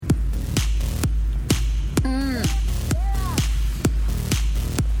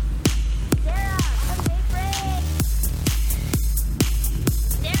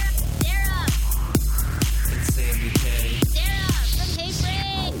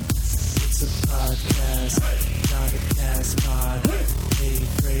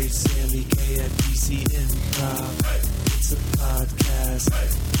Frase, Samy K at DC Improv. It's a podcast,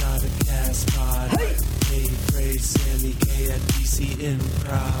 not a cast pod. Hey, Frase, Samy K at DC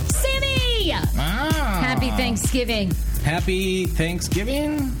Improv. Sammy! Happy Thanksgiving. Happy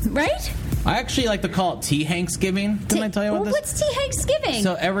Thanksgiving? Right? I actually like to call it Tea-Hanksgiving. Didn't I tell you about this? What's Tea-Hanksgiving?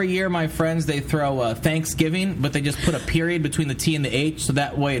 So every year my friends, they throw Thanksgiving, but they just put a period between the T and the H, so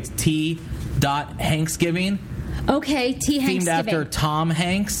that way it's Tea.Hanksgiving. Okay, Tea-Hanksgiving. Themed after Tom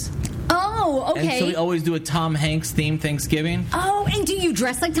Hanks. Oh, okay. And so we always do a Tom Hanks themed Thanksgiving. Oh, and do you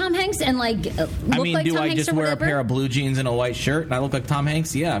dress like Tom Hanks and look like Tom Hanks? Do I just wear a pair of blue jeans and a white shirt and I look like Tom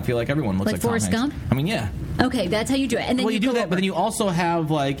Hanks? Yeah, I feel like everyone looks like Tom Hanks. Like Forrest Gump? I mean, yeah. Okay, that's how you do it. And then you do that, but then you also have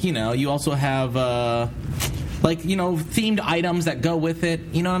themed items that go with it.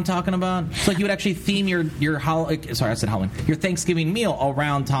 You know what I'm talking about? It's like you would actually theme your Thanksgiving meal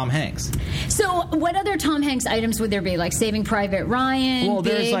around Tom Hanks. So what other Tom Hanks items would there be? Like Saving Private Ryan? Well,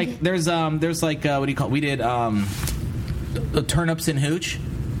 there's what do you call it? We did Turnips and Hooch.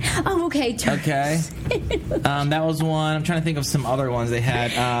 Oh, okay. Okay. That was one. I'm trying to think of some other ones they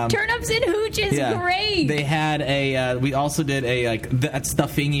had. Turnips and Hooch is great. They had we also did that's the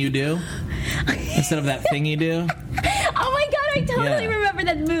thing you do instead of that thing you do. Oh my God, I totally remember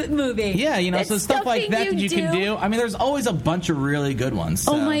that movie. Yeah, so stuff like that you can do. I mean, there's always a bunch of really good ones.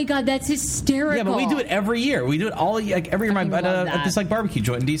 So. Oh my God, that's hysterical. Yeah, but we do it every year. We do it all every year at this barbecue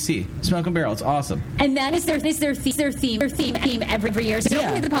joint in D.C. Smoke and Barrel. It's awesome. And that is their theme every year. So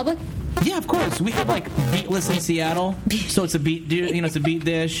don't the public. Yeah, of course. We have Beatless in Seattle, so it's a beat. It's a beat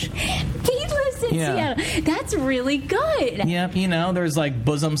dish. Beatless in Seattle. That's really good. Yep. There's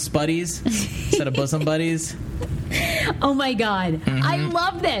bosom spuddies instead of bosom buddies. Oh my God, I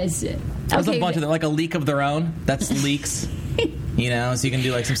love this. There's a bunch of them, like a leek of their own. That's leeks. So you can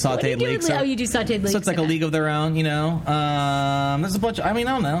do some sauteed leeks. You do sauteed leeks. So it's like a leek of their own. There's a bunch. I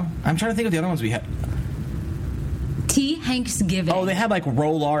don't know. I'm trying to think of the other ones we had. Tea-Hanksgiving. Oh, they had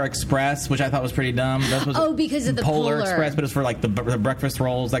Roll-R Express, which I thought was pretty dumb. That was because of the Polar Express, but it's for the breakfast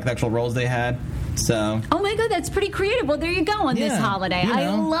rolls, the actual rolls they had. So. Oh my God, that's pretty creative. Well, there you go on this holiday.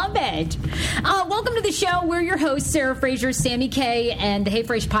 I love it. Welcome to the show. We're your hosts, Sarah Fraser, Samy K, and the Hey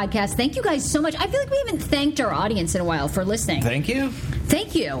Frase podcast. Thank you guys so much. I feel like we haven't thanked our audience in a while for listening. Thank you.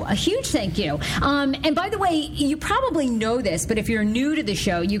 Thank you. A huge thank you. And by the way, you probably know this, but if you're new to the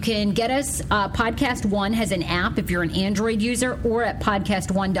show, you can get us. Podcast One has an app if you're an Android user, or at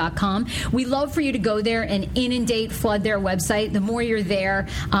podcastone.com. We love for you to go there and flood their website. The more you're there,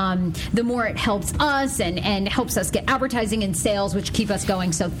 the more it helps us and helps us get advertising and sales, which keep us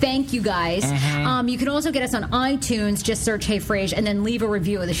going. So thank you guys. You can also get us on iTunes. Just search Hey Frase and then leave a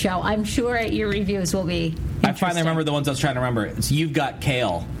review of the show. I'm sure your reviews will be interesting. I finally remember the ones I was trying to remember. It's You've Got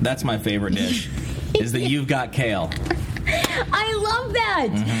Kale. That's my favorite dish. Is the You've Got Kale. I love that.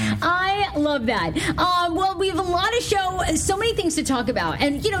 I love that. Well, we have a lot of so many things to talk about.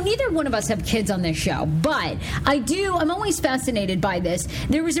 And, neither one of us have kids on this show. But I'm always fascinated by this.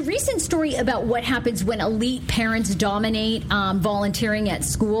 There was a recent story about what happens when elite parents dominate volunteering at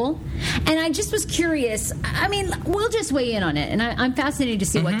school. And I just was curious. I mean, we'll just weigh in on it. And I'm fascinated to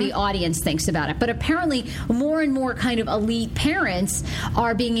see what the audience thinks about it. But apparently, more and more kind of elite parents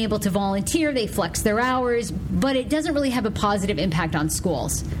are being able to volunteer. They flex their hours. But it doesn't really have a positive impact on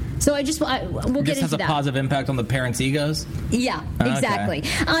schools. So we'll get into that. This has a positive impact on the parents' egos? Yeah, exactly.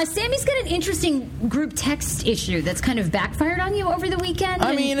 Okay. Sammy's got an interesting group text issue that's kind of backfired on you over the weekend.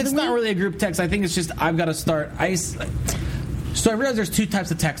 I mean, it's not really a group text. I think it's just I've got to start. So I realize there's two types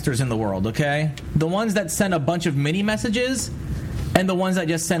of texters in the world, okay? The ones that send a bunch of mini messages and the ones that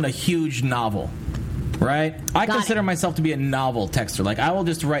just send a huge novel. Right? I consider myself to be a novel texter. I will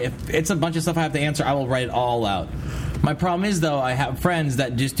just write. If it's a bunch of stuff I have to answer, I will write it all out. My problem is, though, I have friends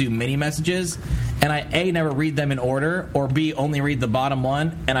that just do mini messages, and I, A, never read them in order, or B, only read the bottom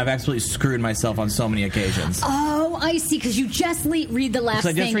one, and I've absolutely screwed myself on so many occasions. Oh, I see, because you just read the last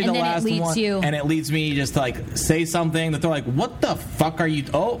thing, and then it leads you. And it leads me just to, say something that they're like, what the fuck are you...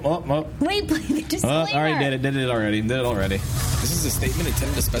 Oh. Wait, please, disclaimer. I already did it already. This is a statement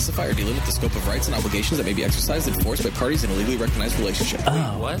intended to specify or delimit the scope of rights and obligations that may be exercised and enforced by parties in a legally recognized relationship.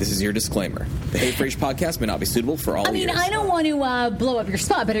 Oh, what? This is your disclaimer. The Hey Frase podcast may not be suitable for all ears. I don't want to blow up your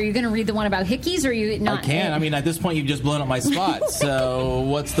spot, but are you going to read the one about hickeys, or are you not? I can. At this point, you've just blown up my spot, so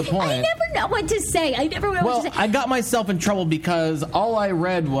what's the point? I never know what to say. I got myself in trouble because all I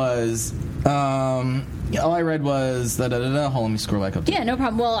read was... Hold on, let me scroll back up. Yeah, no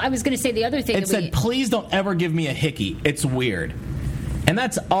problem. Well, I was going to say the other thing. It said, please don't ever give me a hickey. It's weird. And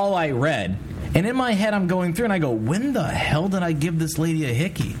that's all I read. And in my head, I'm going through and I go, when the hell did I give this lady a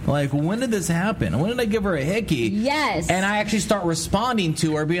hickey? Like, when did this happen? When did I give her a hickey? Yes. And I actually start responding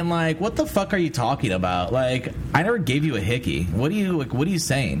to her, being like, what the fuck are you talking about? Like, I never gave you a hickey. What are you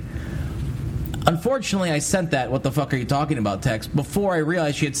saying? Unfortunately, I sent that "what the fuck are you talking about" text before I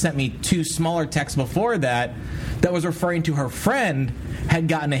realized she had sent me 2 smaller texts before that was referring to her friend had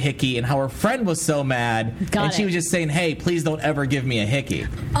gotten a hickey and how her friend was so mad. She was just saying, hey, please don't ever give me a hickey.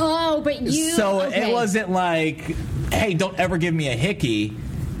 Oh, but you... So okay. It wasn't like, hey, don't ever give me a hickey.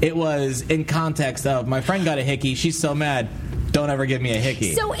 It was in context of, my friend got a hickey, she's so mad, don't ever give me a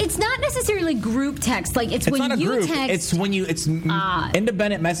hickey. So it's not necessarily group text. Like, it's when not a you group. text... It's when you... It's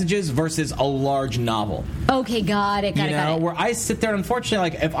independent messages versus a large novel. Okay, got it. Where I sit there,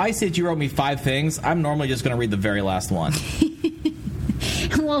 unfortunately, like, if I say that you wrote me 5 things, I'm normally just going to read the very last one.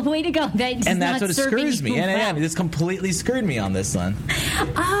 Well, way to go. That's what screws me. And this completely screwed me on this one.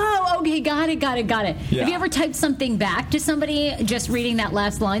 Oh, okay. Got it. Yeah. Have you ever typed something back to somebody just reading that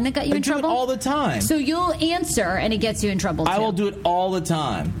last line that got you in trouble? I do it all the time. So you'll answer and it gets you in trouble, too. I will do it all the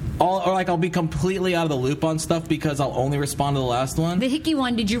time. I'll be completely out of the loop on stuff because I'll only respond to the last one. The hickey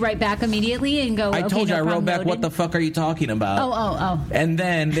one, did you write back immediately and go, I told you, I wrote back, noted? What the fuck are you talking about? Oh. And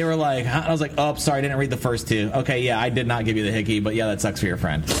then they were like, I was like, oh, sorry, I didn't read the first 2. Okay, yeah, I did not give you the hickey, but yeah, that sucks for your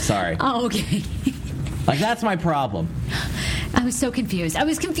friend. Sorry. Oh, okay. Like, that's my problem. I was so confused. I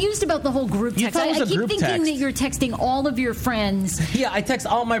was confused about the whole group text. I keep thinking that you're texting all of your friends. Yeah, I text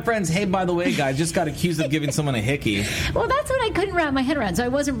all my friends, hey, by the way, guys, just got accused of giving someone a hickey. Well, that's what I couldn't wrap my head around, so I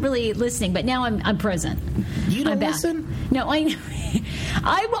wasn't really listening, but now I'm present. You don't listen? No, I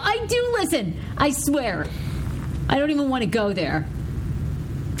do listen. I swear. I don't even want to go there.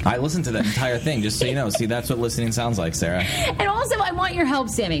 I listened to that entire thing, just so you know. See, that's what listening sounds like, Sarah. And also, I want your help,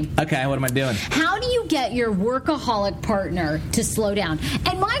 Sammy. Okay, what am I doing? How do you get your workaholic partner to slow down?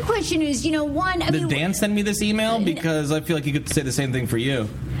 And my question is, Did Dan send me this email? Because I feel like you could say the same thing for you.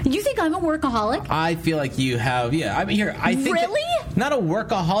 You think I'm a workaholic? I feel like you have, yeah. I think really? Not a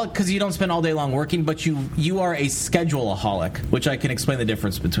workaholic because you don't spend all day long working, but you are a schedule-aholic, which I can explain the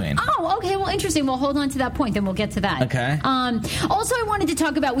difference between. Oh, okay. Well, interesting. We'll hold on to that point, then we'll get to that. Okay. Also, I wanted to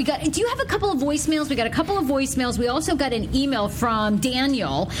talk about, do you have a couple of voicemails? We got a couple of voicemails. We also got an email from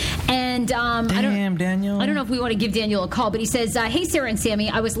Daniel. And Daniel. I don't know if we want to give Daniel a call, but he says, hey, Sarah and Sammy,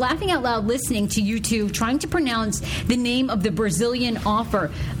 I was laughing out loud listening to you two trying to pronounce the name of the Brazilian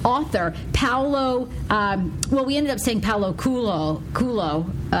author Paulo, we ended up saying Paulo Coelho, but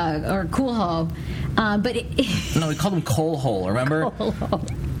no, we called him Coelho, remember?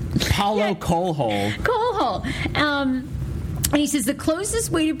 Paulo Coelho. And he says the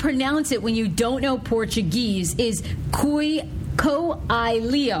closest way to pronounce it when you don't know Portuguese is Coelho, I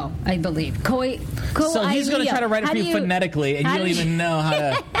believe. So he's going to try to write it for you phonetically, and you don't even know how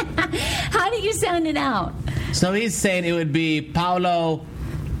to... How do you sound it out? So he's saying it would be Paulo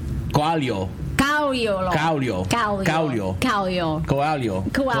Coelho. Coelho. There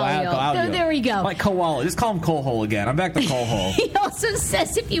we go. Like koala. Just call him Coelho again. I'm back to Coelho. He also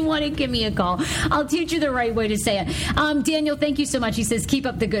says if you want to give me a call, I'll teach you the right way to say it. Daniel, thank you so much. He says, keep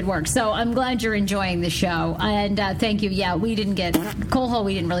up the good work. So I'm glad you're enjoying the show. And thank you. Yeah, we didn't get Coelho.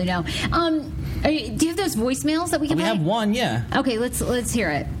 We didn't really know. Do you have those voicemails that we can play? We have one, yeah. Okay, let's hear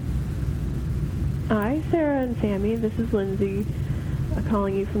it. Hi, Sarah and Sammy. This is Lindsay. I'm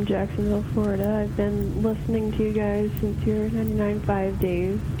calling you from Jacksonville, Florida. I've been listening to you guys since your 99.5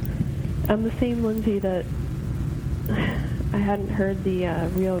 days. I'm the same Lindsay that I hadn't heard the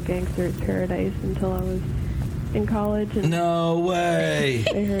Real Gangster's Paradise until I was in college. And no way!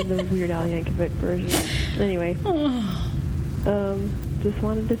 I heard the Weird Al Yankovic version. Anyway, just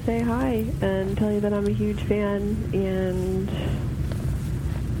wanted to say hi and tell you that I'm a huge fan, and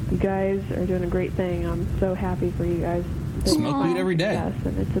you guys are doing a great thing. I'm so happy for you guys. Smoke weed every day. Yes,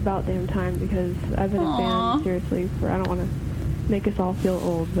 and it's about damn time because I've been a fan, seriously, I don't want to make us all feel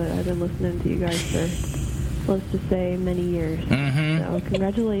old, but I've been listening to you guys for, let's just say, many years. Mm-hmm. So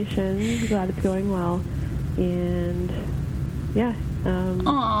congratulations. Glad it's going well. And, yeah.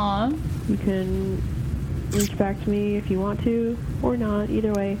 You can reach back to me if you want to or not.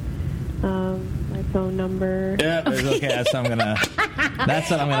 Either way. My phone number. Yeah, okay. That's what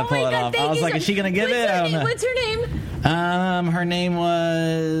I'm gonna pull it off. I was like, is she gonna give it? I don't know. What's her name? Her name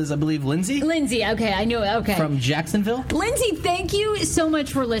was, I believe, Lindsay. Lindsay. Okay, I knew it. Okay. From Jacksonville. Lindsay, thank you so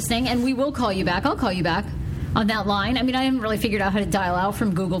much for listening, and we will call you back. I'll call you back. on that line. I mean, I haven't really figured out how to dial out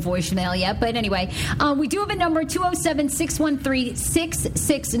from Google voicemail yet. But anyway, we do have a number,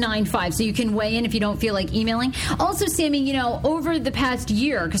 207-613-6695. So you can weigh in if you don't feel like emailing. Also, Sammy, over the past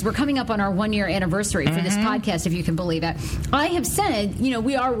year, because we're coming up on our 1-year anniversary for this podcast, if you can believe it, I have said,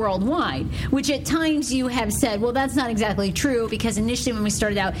 we are worldwide, which at times you have said, well, that's not exactly true, because initially when we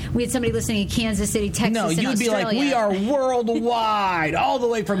started out, we had somebody listening in Kansas City, Texas, no, and you'd Australia. be like, we are worldwide, all the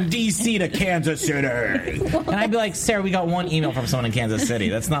way from D.C. to Kansas City. And I'd be like, Sarah, we got one email from someone in Kansas City.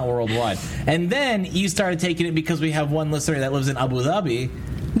 That's not worldwide. And then you started taking it because we have one listener that lives in Abu Dhabi.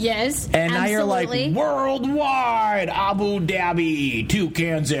 Yes, and now you're like, absolutely. Worldwide, Abu Dhabi to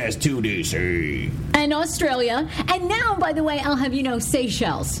Kansas to D.C. And Australia. And now, by the way, I'll have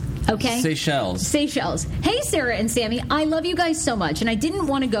Seychelles. Okay? Seychelles. Hey, Sarah and Sammy, I love you guys so much, and I didn't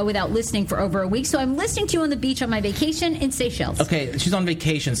want to go without listening for over a week, so I'm listening to you on the beach on my vacation in Seychelles. Okay, she's on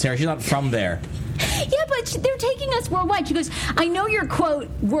vacation, Sarah. She's not from there. Yeah, but they're taking us worldwide. She goes, I know you're, quote,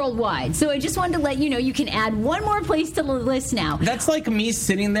 worldwide, so I just wanted to let you know you can add one more place to the list now. That's like me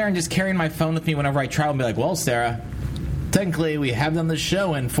sitting there and just carrying my phone with me whenever I travel and be like, well, Sarah, technically we have done the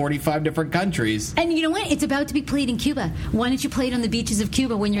show in 45 different countries. And you know what? It's about to be played in Cuba. Why don't you play it on the beaches of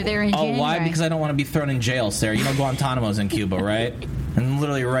Cuba when you're there in January? Oh, why? Because I don't want to be thrown in jail, Sarah. Guantanamo's in Cuba, right? And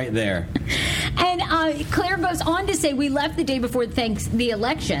literally right there. And Claire goes on to say, we left the day before the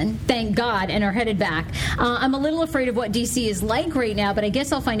election, thank God, and are headed back. I'm a little afraid of what D.C. is like right now, but I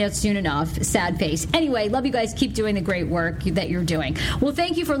guess I'll find out soon enough. Sad face. Anyway, love you guys. Keep doing the great work that you're doing. Well,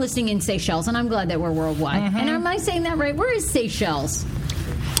 thank you for listening in Seychelles, and I'm glad that we're worldwide. And am I saying that right? Where is Seychelles?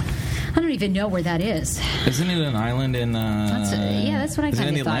 I don't even know where that is. Isn't it an island in... that's what I kind of thought. Is it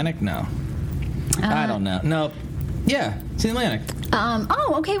in the Atlantic? No. I don't know. No. Yeah, it's in the Atlantic.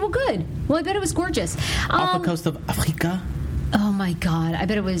 Okay, well, good. Well, I bet it was gorgeous. Off the coast of Africa. Oh, my God. I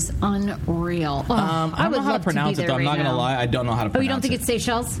bet it was unreal. I don't know how to pronounce it, though. I'm not going to lie. I don't know how to pronounce it. Oh, you don't think it's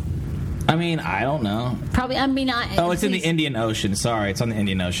Seychelles? I mean, I don't know. Probably, it's in the Indian Ocean. Sorry, it's on the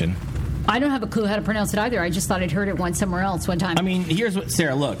Indian Ocean. I don't have a clue how to pronounce it either. I just thought I'd heard it somewhere else one time. I mean, here's what,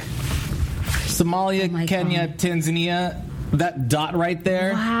 Sarah, look. Somalia, Kenya, God. Tanzania, that dot right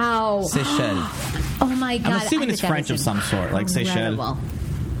there. Wow. Seychelles. Oh, my God. I'm assuming it's French of some sort, like Seychelles.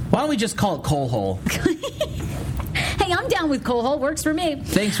 Why don't we just call it coal hole? Hey, I'm down with coal hole. Works for me.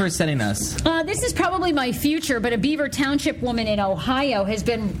 Thanks for sending us. This is probably my future, but a Beaver Township woman in Ohio has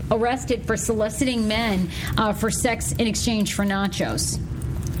been arrested for soliciting men for sex in exchange for nachos.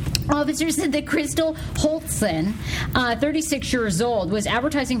 Officers said that Crystal Holtzen, 36 years old, was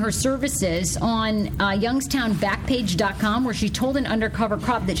advertising her services on Youngstownbackpage.com, where she told an undercover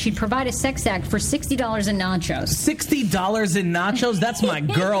cop that she'd provide a sex act for $60 in nachos. $60 in nachos? That's my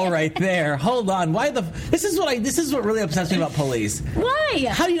girl right there. Hold on. This is what really upsets me about police. Why?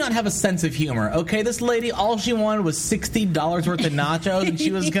 How do you not have a sense of humor? Okay, this lady, all she wanted was $60 worth of nachos, and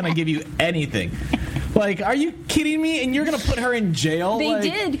she was going to give you anything. Like, are you kidding me? And you're going to put her in jail? They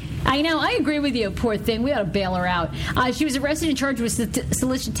did. I know. I agree with you. Poor thing. We ought to bail her out. She was arrested and charged with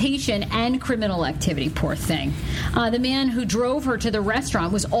solicitation and criminal activity. Poor thing. The man who drove her to the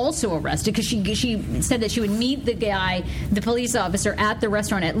restaurant was also arrested because she said that she would meet the police officer, at the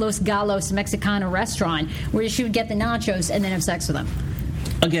restaurant at Los Galos Mexicana restaurant, where she would get the nachos and then have sex with him.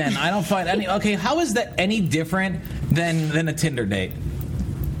 Again, I don't find any... Okay, how is that any different than a Tinder date?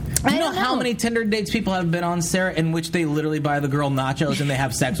 Do you know how many Tinder dates people have been on, Sarah, in which they literally buy the girl nachos and they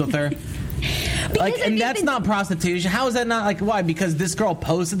have sex with her? And that's not prostitution. How is that not, why? Because this girl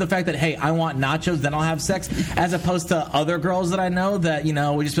posted the fact that, hey, I want nachos, then I'll have sex, as opposed to other girls that I know that,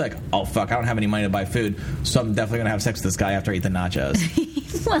 we just be like, oh, fuck, I don't have any money to buy food, so I'm definitely going to have sex with this guy after I eat the nachos.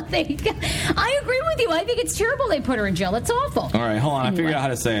 Well, there you go. I agree with you. I think it's terrible they put her in jail. That's awful. All right, hold on. Anyway. I figured out how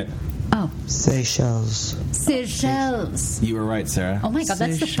to say it. Oh. Seychelles. You were right, Sarah. Oh, my God.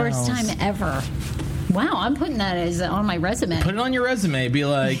 That's the first time ever. Wow, I'm putting that as on my resume. Put it on your resume. Be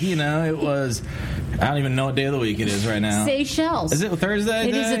like, it was... I don't even know what day of the week it is right now. Seychelles. Is it Thursday?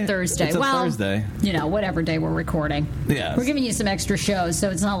 It is a Thursday. It's a Thursday. Whatever day we're recording. Yes. We're giving you some extra shows, so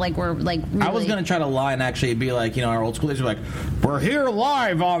it's not like we're really... I was going to try to lie and actually be like, our old school days were like, we're here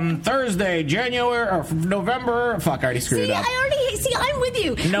live on Thursday, November... Fuck, I already screwed it up. I'm with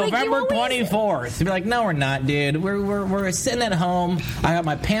you. November 24th. To be like, no, we're not, dude. We're sitting at home. I got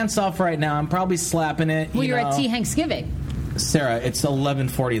my pants off right now. I'm probably slapping it. Well, you're at Thanksgiving. Sarah, it's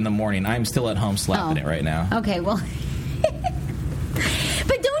 11:40 in the morning. I'm still at home slapping it right now. Okay, well...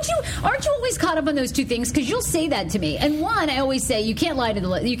 But don't you... Aren't you always caught up on those two things? Because you'll say that to me. And one, I always say you can't lie to the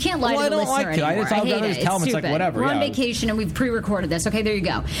listener I don't anymore. like to. I just tell them it's like whatever. We're on vacation and we've pre-recorded this. Okay, there you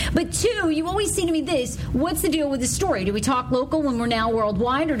go. But two, you always say to me this: what's the deal with the story? Do we talk local when we're now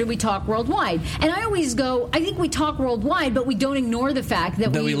worldwide, or do we talk worldwide? And I always go, I think we talk worldwide, but we don't ignore the fact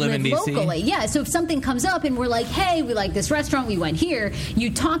that we live in DC? Locally. Yeah. So if something comes up and we're like, hey, we like this restaurant, we went here,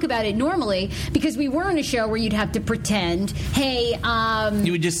 you talk about it normally, because we weren't a show where you'd have to pretend, hey,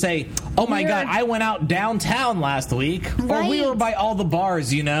 you would just say, oh my God, I went out downtown last week, or we were by all the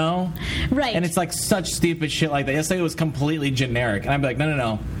bars, you know? Right. And it's like such stupid shit like that. Yesterday it was completely generic. And I'd be like,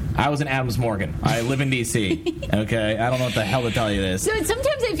 no. I was in Adams Morgan. I live in D.C. Okay? I don't know what the hell to tell you this. So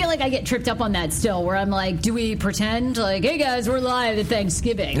sometimes I feel like I get tripped up on that still, where I'm like, do we pretend? Like, hey guys, we're live at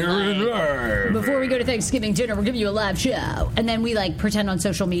Thanksgiving. Like, before we go to Thanksgiving dinner, we're giving you a live show. And then we like pretend on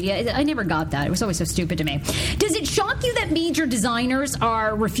social media. I never got that. It was always so stupid to me. Does it shock you that major designers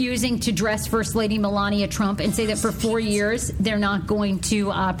are refusing to dress First Lady Melania Trump and say that for 4 years they're not going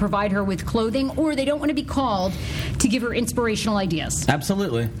to provide her with clothing, or they don't want to be called to give her inspirational ideas?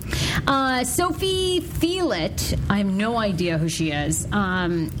 Absolutely. Sophie Thielett, I have no idea who she is,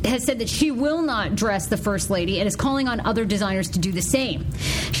 has said that she will not dress the First Lady and is calling on other designers to do the same.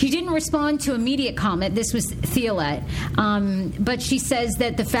 She didn't respond to immediate comment. This was Thielett. But she says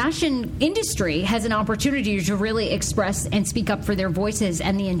that the fashion industry has an opportunity to really express and speak up for their voices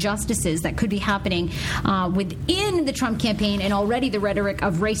and the injustices that could be happening within the Trump campaign, and already the rhetoric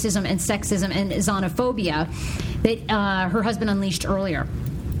of racism and sexism and xenophobia that her husband unleashed earlier.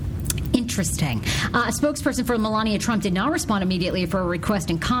 Interesting. A spokesperson for Melania Trump did not respond immediately for a request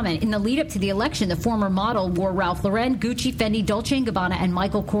and comment. In the lead up to the election, the former model wore Ralph Lauren, Gucci, Fendi, Dolce & Gabbana, and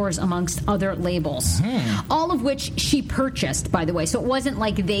Michael Kors, amongst other labels. All of which she purchased, by the way. So it wasn't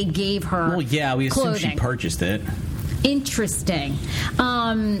like they gave her Well, yeah, we assume she purchased it. Interesting.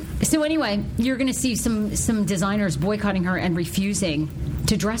 So anyway, you're going to see some designers boycotting her and refusing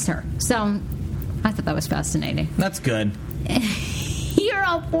to dress her. So I thought that was fascinating. That's good. You're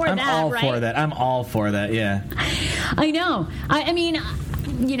all for that, right? I'm all for that, yeah. I know. I mean,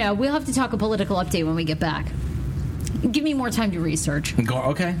 you know, we'll have to talk a political update when we get back. Give me more time to research.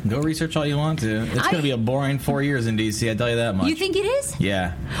 Go research all you want to. It's going to be a boring 4 years in D.C., I tell you that much. You think it is?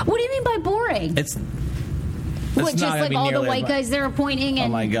 Yeah. What do you mean by boring? It's what, just like all the white guys they're appointing?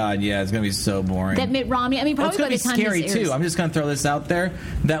 And oh my God, yeah, it's going to be so boring. That Mitt Romney, I mean, probably by the time this airs. It's going to be scary, too. I'm just going to throw this out there,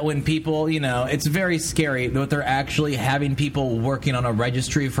 that when people, you know, it's very scary that they're actually having people working on a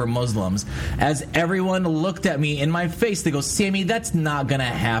registry for Muslims. As everyone looked at me in my face, they go, Sammy, that's not going to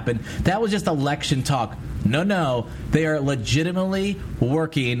happen. That was just election talk. No, they are legitimately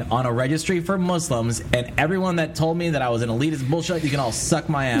working on a registry for Muslims, and everyone that told me that I was an elitist bullshit, you can all suck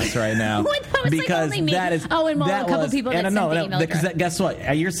my ass right now. What? That was because like only me. That is, and a couple people that sent the email. Because guess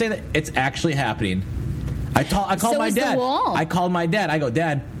what? You're saying that it's actually happening. I called my dad. I called my dad. I go,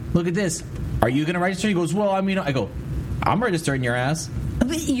 Dad, look at this. Are you going to register? He goes, well, I mean, I go, I'm registering your ass.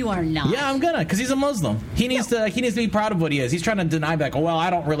 But you are not. Yeah, I'm gonna, because he's a Muslim. He needs to be proud of what he is. He's trying to deny back. Well, I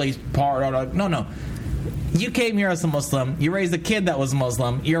don't really No. You came here as a Muslim. You raised a kid that was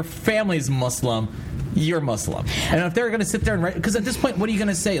Muslim. Your family's Muslim. You're Muslim. And if they're going to sit there and because at this point, what are you going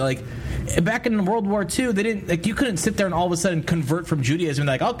to say? Like, back in World War II, they didn't. Like, you couldn't sit there and all of a sudden convert from Judaism and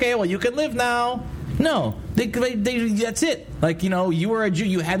be like, okay, well, you can live now. No, they that's it. Like, you know, you were a Jew.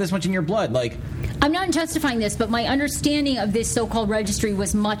 You had this much in your blood. Like, I'm not justifying this, but my understanding of this so-called registry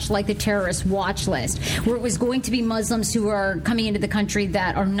was much like the terrorist watch list, where it was going to be Muslims who are coming into the country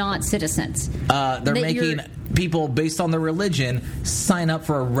that are not citizens. They're making people based on their religion sign up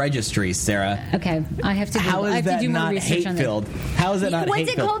for a registry, Sarah. Okay, I have to do, How is I have that to do more not research on hate-filled? that. How is that not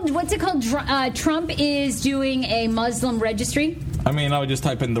hate-filled? What's it called? Trump is doing a Muslim registry? I mean, I would just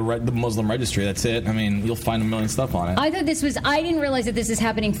type in the Muslim registry. That's it. I mean, you'll find a million stuff on it. I thought this was. I didn't realize that this is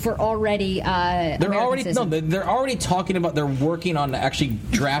happening for already. They're already talking about. They're working on actually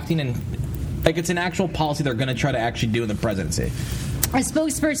drafting and like it's an actual policy they're going to try to actually do in the presidency. A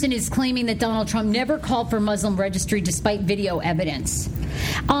spokesperson is claiming that Donald Trump never called for Muslim registry despite video evidence.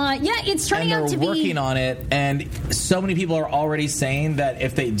 It's turning out to be... And they're working on it, and so many people are already saying that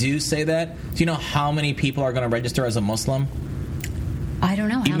if they do say that, do you know how many people are going to register as a Muslim? I don't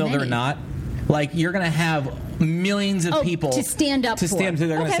know. Even though they're not. Like, you're going to have millions of people... to stand up to stand for.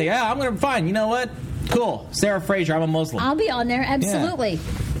 They're going to say, yeah, I'm going to... Fine, you know what? Cool. Sarah Fraser, I'm a Muslim. I'll be on there, absolutely. Yeah.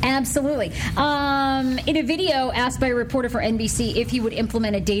 Absolutely. In a video asked by a reporter for NBC if he would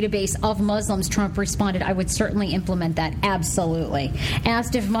implement a database of Muslims, Trump responded, I would certainly implement that. Absolutely.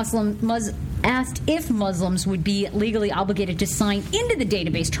 Asked if Muslims asked if Muslims would be legally obligated to sign into the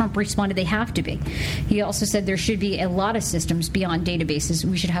database, Trump responded they have to be. He also said there should be a lot of systems beyond databases.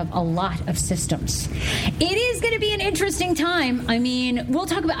 We should have a lot of systems. It is going to be an interesting time. I mean, we'll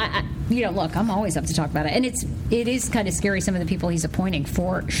talk about, look, I'm always up to talk about it. And it is kind of scary, some of the people he's appointing,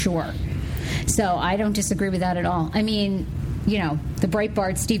 for sure. So I don't disagree with that at all. I mean, the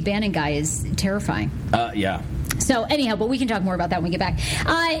Breitbart Steve Bannon guy is terrifying. Yeah. So anyhow, but we can talk more about that when we get back.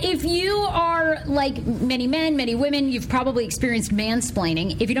 If you are like many men, many women, you've probably experienced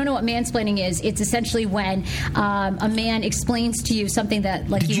mansplaining. If you don't know what mansplaining is, it's essentially when a man explains to you something that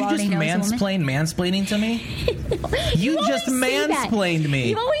you already know as a woman. Mansplaining to me? You just mansplained me.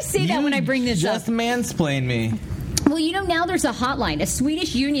 You always say that when I bring this up. Just mansplained me. Well, now there's a hotline. A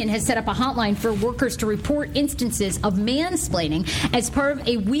Swedish union has set up a hotline for workers to report instances of mansplaining as part of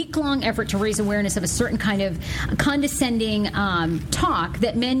a week-long effort to raise awareness of a certain kind of condescending talk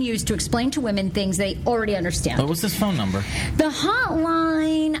that men use to explain to women things they already understand. What was this phone number? The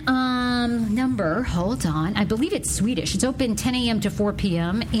hotline number, hold on, I believe it's Swedish. It's open 10 a.m. to 4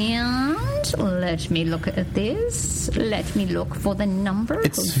 p.m. And let me look at this. Let me look for the number.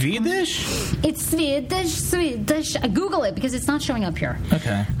 It's Swedish? It's Swedish. Google it because it's not showing up here.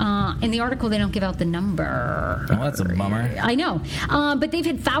 Okay. In the article, they don't give out the number. Well, that's a bummer. I know. But they've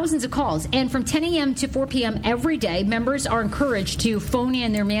had thousands of calls. And from 10 a.m. to 4 p.m. every day, members are encouraged to phone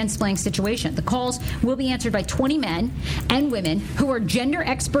in their mansplaining situation. The calls will be answered by 20 men and women who are gender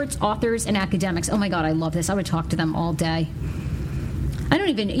experts, authors, and academics. Oh, my God, I love this. I would talk to them all day. I don't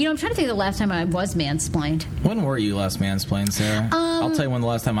even, I'm trying to think of the last time I was mansplained. When were you last mansplained, Sarah? I'll tell you when the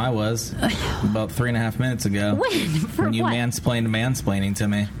last time I was. About 3.5 minutes ago. When you mansplained to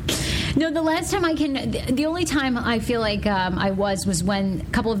me. No, the last time the only time I feel like I was when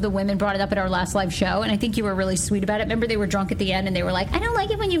a couple of the women brought it up at our last live show, and I think you were really sweet about it. Remember, they were drunk at the end, and they were like, I don't like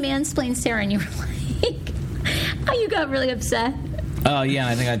it when you mansplain, Sarah, and you were like, oh, you got really upset. Oh, yeah,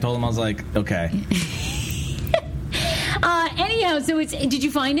 I think I told them, I was like, okay. Anyhow, so did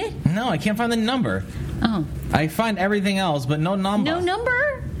you find it? No, I can't find the number. Oh. I find everything else, but no number. No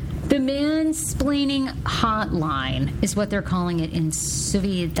number? The mansplaining hotline is what they're calling it in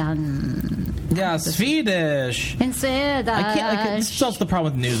Sweden. Yeah, Swedish. In Swedish. I can't. This is also the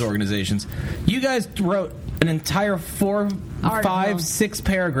problem with news organizations. You guys wrote an entire 4, 5, 6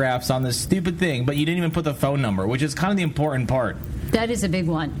 paragraphs on this stupid thing, but you didn't even put the phone number, which is kind of the important part. That is a big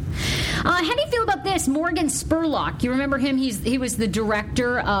one. How do you feel about this? Morgan Spurlock. You remember him? He was the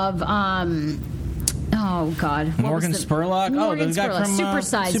director of... oh, God. Morgan Spurlock? Morgan the guy Spurlock.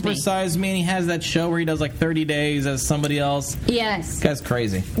 from Super Size Me. And he has that show where he does like 30 days as somebody else. Yes. This guy's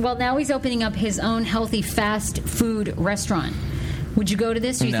crazy. Well, now he's opening up his own healthy fast food restaurant. Would you go to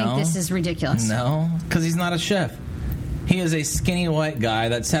this, or you think this is ridiculous? No, because he's not a chef. He is a skinny white guy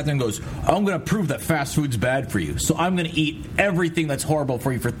that sat there and goes, I'm going to prove that fast food's bad for you, so I'm going to eat everything that's horrible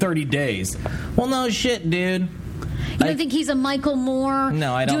for you for 30 days. Well, no shit, dude. You don't think he's a Michael Moore?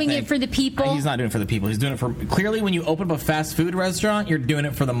 No, I don't doing it for the people? He's not doing it for the people. He's doing it for... Clearly, when you open up a fast food restaurant, you're doing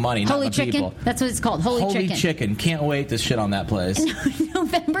it for the money, not the people. Holy Chicken? That's what it's called. Holy Chicken. Can't wait to shit on that place.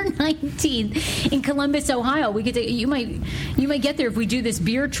 November 19th in Columbus, Ohio. We get to, you might get there if we do this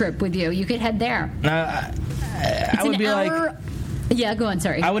beer trip with you. You could head there. I would be like... Yeah, go on,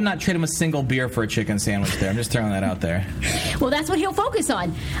 sorry. I would not trade him a single beer for a chicken sandwich there. I'm just throwing that out there. Well, that's what he'll focus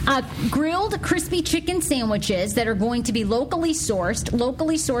on. Grilled, crispy chicken sandwiches that are going to be locally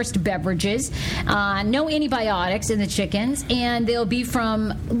sourced beverages, no antibiotics in the chickens, and they'll be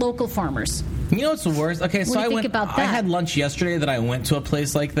from local farmers. You know what's the worst? Okay, so I had lunch yesterday that I went to a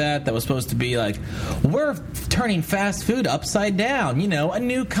place like that was supposed to be like, we're turning fast food upside down, a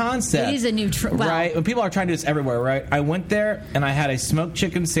new concept. It is a new right? Well, people are trying to do this everywhere, right? I went there and I had a smoked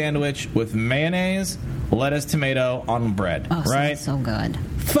chicken sandwich with mayonnaise, lettuce, tomato on bread. Oh, right? So good.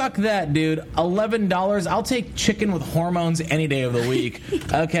 Fuck that, dude. $11. I'll take chicken with hormones any day of the week.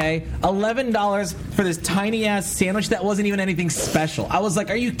 Okay? $11 for this tiny ass sandwich that wasn't even anything special. I was like,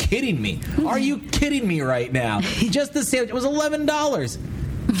 are you kidding me? Are you kidding me right now? Just the sandwich. It was $11.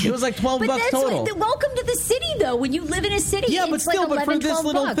 It was like $12 total. Welcome to the city, though. When you live in a city, yeah, it's but still, like but for this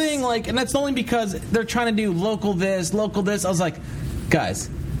little $11, $12. thing, and that's only because they're trying to do local this. I was like, guys,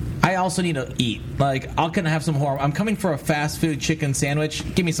 I also need to eat. I can have some hormones. I'm coming for a fast food chicken sandwich.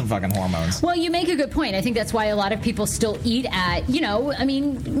 Give me some fucking hormones. Well, you make a good point. I think that's why a lot of people still eat at,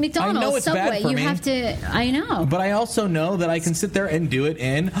 McDonald's, I know it's Subway. Bad for me, have to. I know. But I also know that I can sit there and do it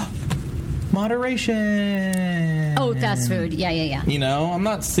in moderation. Oh, fast food. Yeah. I'm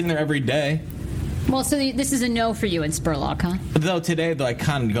not sitting there every day. Well, so this is a no for you in Spurlock, huh? Though today, I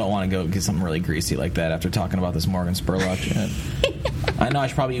kind of want to go get something really greasy like that after talking about this Morgan Spurlock shit. I know I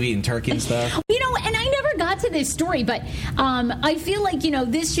should probably be eating turkey and stuff. You know, and I never got to this story, but I feel like,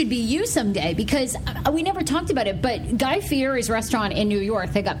 this should be you someday because we never talked about it. But Guy Fieri's restaurant in New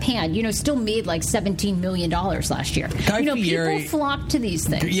York that got panned, still made like $17 million last year. Guy Fieri, people flock to these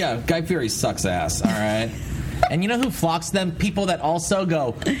things. Yeah, Guy Fieri sucks ass, all right? And you know who flocks to them? People that also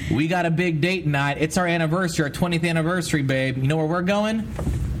go, we got a big date night. It's our anniversary, our 20th anniversary, babe. You know where we're going?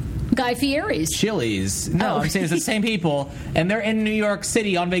 Guy Fieri's. Chili's. No, I'm saying it's the same people, and they're in New York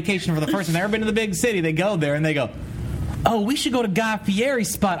City on vacation for the first time. They've never been to the big city. They go there, and they go, oh, we should go to Guy Fieri's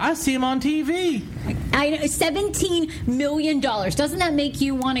spot. I see him on TV. I know, $17 million. Doesn't that make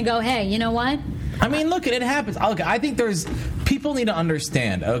you want to go, hey, you know what? I mean, look, it happens. Look, I think people need to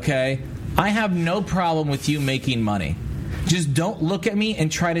understand, okay? I have no problem with you making money. Just don't look at me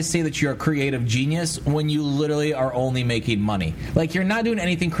and try to say that you're a creative genius when you literally are only making money. Like, you're not doing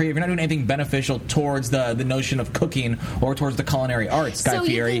anything creative. You're not doing anything beneficial towards the notion of cooking or towards the culinary arts, Guy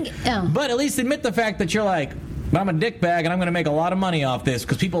Fieri. But at least admit the fact that you're like, I'm a dick bag and I'm going to make a lot of money off this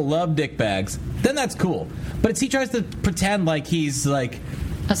because people love dick bags. Then that's cool. But he tries to pretend like he's like...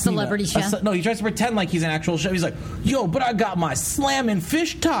 a celebrity chef? No, he tries to pretend like he's an actual chef. He's like, yo, but I got my slamming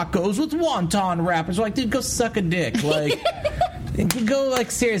fish tacos with wonton wrappers. We're like, dude, go suck a dick. Like, go,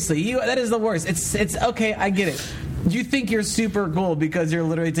 like, seriously. That is the worst. It's okay, I get it. You think you're super cool because you're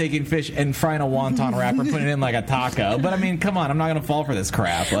literally taking fish and frying a wonton wrapper, putting it in like a taco. But I mean, come on, I'm not going to fall for this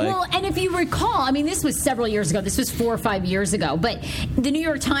crap. Like, well, and if you recall, I mean, this was several years ago. This was 4 or 5 years ago. But the New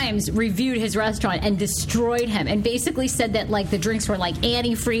York Times reviewed his restaurant and destroyed him, and basically said that like the drinks were like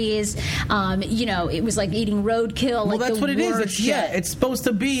antifreeze. It was like eating roadkill. Well, like that's what it is. It's supposed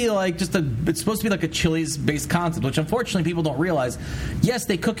to be like it's supposed to be like a Chili's based concept, which unfortunately people don't realize. Yes,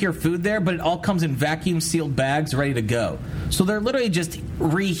 they cook your food there, but it all comes in vacuum sealed bags, ready to go. So they're literally just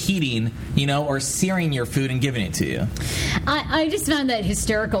reheating, or searing your food and giving it to you. I just found that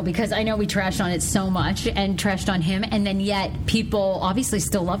hysterical because I know we trashed on it so much and trashed on him, and then yet people obviously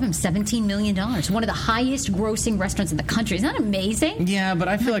still love him. $17 million. One of the highest grossing restaurants in the country. Isn't that amazing? Yeah, but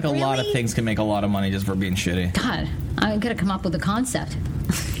I feel like a lot of things can make a lot of money just for being shitty. God, I'm going to come up with a concept.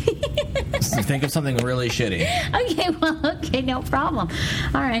 Think of something really shitty. Okay, no problem.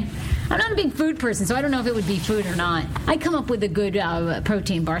 All right. I'm not a big food person, so I don't know if it would be food or not. I come up with a good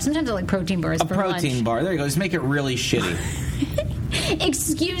protein bar. Sometimes I like protein bars for lunch. A protein bar. There you go. Just make it really shitty.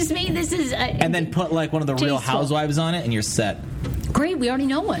 Excuse me? This is... and then put like one of the Real Housewives on it, and you're set. Great. We already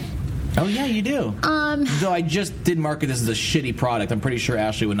know one. Oh, yeah, you do. Though I just did market this as a shitty product. I'm pretty sure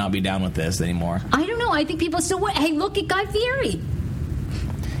Ashley would not be down with this anymore. I don't know. I think people still would. Hey, look at Guy Fieri.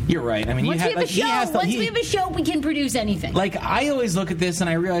 You're right. I mean, once we have a show, we can produce anything. Like, I always look at this and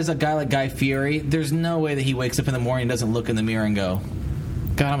I realize a guy like Guy Fieri, there's no way that he wakes up in the morning and doesn't look in the mirror and go,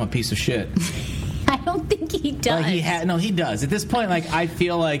 God, I'm a piece of shit. I don't think he does. No, he does. At this point, like, I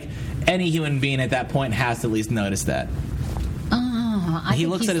feel like any human being at that point has to at least notice that. He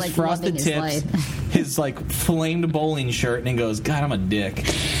looks at his frosted tips, his like flamed bowling shirt, and he goes, God, I'm a dick.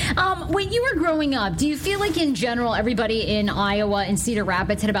 When you were growing up, do you feel like in general everybody in Iowa and Cedar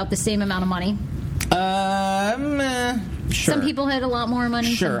Rapids had about the same amount of money? Sure. Some people had a lot more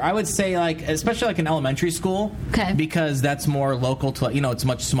money. Sure. I would say, like, especially like in elementary school, because that's more local to, it's a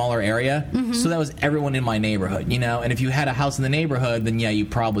much smaller area. Mm-hmm. So that was everyone in my neighborhood, And if you had a house in the neighborhood, then yeah, you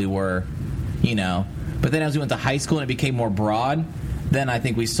probably were, But then as we went to high school and it became more broad, then I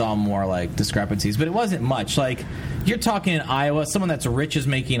think we saw more like discrepancies. But it wasn't much. Like, you're talking in Iowa, someone that's rich is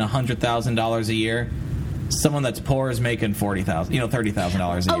making $100,000 a year. Someone that's poor is making $30,000 a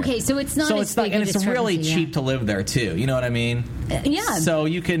year. Okay, so it's not. So it's like, and it's really cheap to live there too. You know what I mean? Yeah. So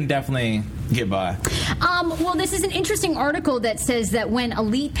you can definitely get by. Well, this is an interesting article that says that when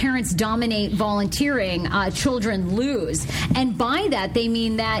elite parents dominate volunteering, children lose. And by that, they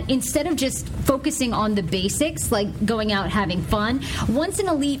mean that instead of just focusing on the basics, like going out having fun, once an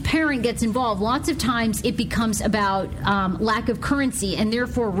elite parent gets involved, lots of times it becomes about lack of currency and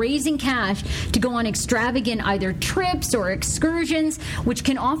therefore raising cash to go on extravagant either trips or excursions, which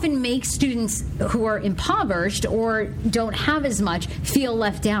can often make students who are impoverished or don't have as much feel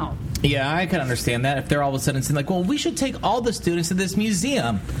left out. Yeah, I can understand that. If they're all of a sudden saying, like, well, we should take all the students to this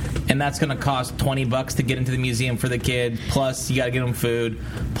museum, and that's going to cost $20 to get into the museum for the kid, plus you got to get them food,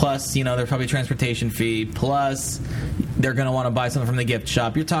 plus, there's probably a transportation fee, plus they're going to want to buy something from the gift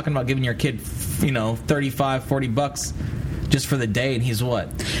shop. You're talking about giving your kid, $35, $40 just for the day, and he's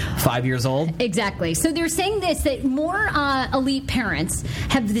what, 5 years old? Exactly. So they're saying that more elite parents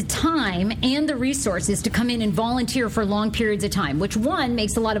have the time and the resources to come in and volunteer for long periods of time, which one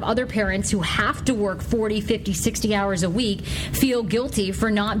makes a lot of other parents who have to work 40, 50, 60 hours a week feel guilty for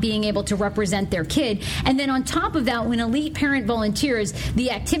not being able to represent their kid. And then on top of that, when elite parent volunteers,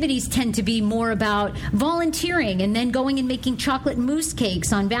 the activities tend to be more about volunteering and then going and making chocolate mousse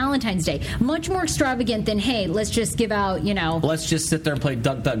cakes on Valentine's Day. Much more extravagant than, hey, let's just give out, Let's just sit there and play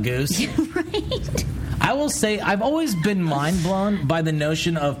Duck, Duck, Goose. Right. I will say I've always been mind blown by the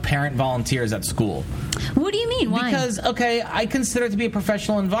notion of parent volunteers at school. What do you mean? Why? Because, okay, I consider it to be a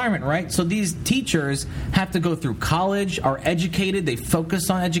professional environment, right? So these teachers have to go through college, are educated, they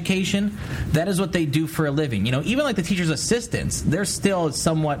focus on education. That is what they do for a living. Even like the teacher's assistants, they're still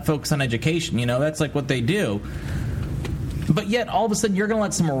somewhat focused on education. That's like what they do. But yet, all of a sudden, you're going to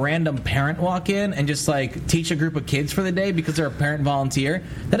let some random parent walk in and just, like, teach a group of kids for the day because they're a parent volunteer?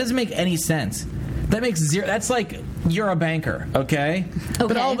 That doesn't make any sense. That makes zero... That's like you're a banker, okay?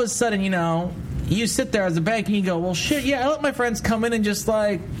 But all of a sudden, you sit there as a bank and you go, well, shit, yeah, I let my friends come in and just,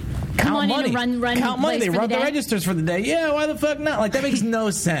 like... Count money. Count money. They run the registers for the day. Yeah, why the fuck not? Like, that makes no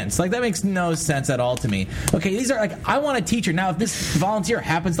sense. Like, that makes no sense at all to me. Okay, these are, like, I want a teacher. Now, if this volunteer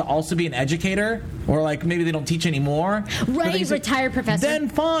happens to also be an educator, or, like, maybe they don't teach anymore. Right, retired professor. Then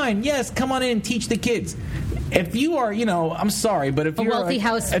fine. Yes, come on in and teach the kids. If you are, I'm sorry, but if you're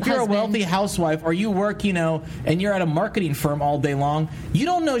a wealthy housewife or you work, and you're at a marketing firm all day long, you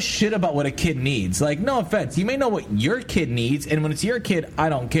don't know shit about what a kid needs. Like, no offense, you may know what your kid needs, and when it's your kid, I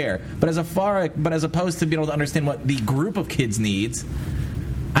don't care. But as opposed to being able to understand what the group of kids needs,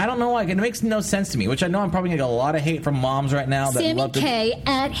 I don't know why. It makes no sense to me, which I know I'm probably going to get a lot of hate from moms right now. Samy K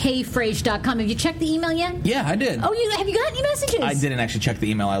at heyfrase.com. Have you checked the email yet? Yeah, I did. Oh, have you gotten any messages? I didn't actually check the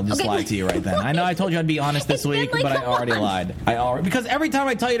email. I just lied to you right then. I know I told you I'd be honest this week, but I already lied. Because every time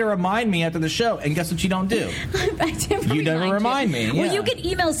I tell you to remind me after the show, and guess what you don't do? You never remind me. Well, you can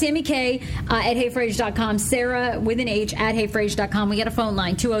email Samy K at heyfrase.com, Sarah with an H at heyfrase.com. We got a phone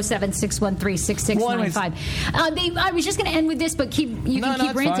line, 207-613-6695. I was just going to end with this, but you can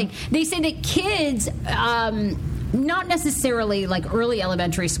keep ranting. Fine. They say that kids, not necessarily like early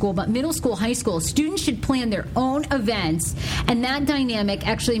elementary school, but middle school, high school, students should plan their own events, and that dynamic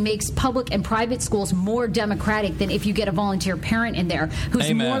actually makes public and private schools more democratic than if you get a volunteer parent in there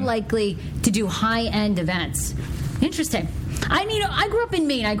who's more likely to do high-end events. Interesting. I grew up in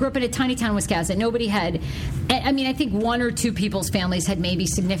Maine. I grew up in a tiny town, Wisconsin. Nobody had... I think one or two people's families had maybe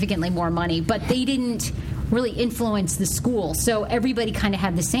significantly more money, but they didn't really influence the school. So everybody kind of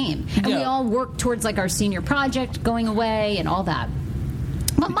had the same. And we all worked towards like our senior project going away and all that.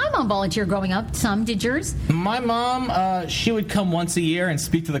 But my mom volunteered growing up. Some. Did yours? My mom, she would come once a year and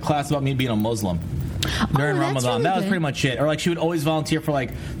speak to the class about me being a Muslim. During Ramadan. Really that was pretty much it. Or like she would always volunteer for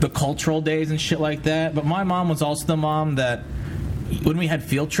like the cultural days and shit like that. But my mom was also the mom that when we had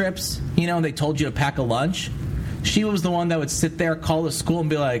field trips, they told you to pack a lunch, she was the one that would sit there, call the school and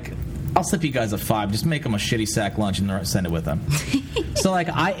be like, I'll slip you guys a $5. Just make them a shitty sack lunch and send it with them. So like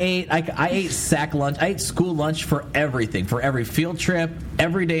I ate sack lunch. I ate school lunch for everything, for every field trip,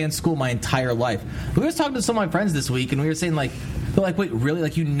 every day in school, my entire life. We were talking to some of my friends this week, and we were saying like, they're like, wait, really?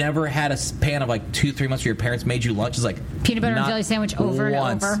 Like you never had a span of like 2-3 months where your parents made you lunch? It's like peanut butter and jelly sandwich over and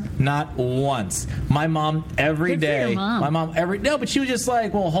over. Not once. My mom every day. Your mom. My mom but she was just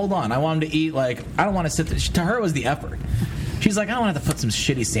like, well, hold on. I want him to eat. Like I don't want to sit there. To her, it was the effort. She's like, I don't want to have to put some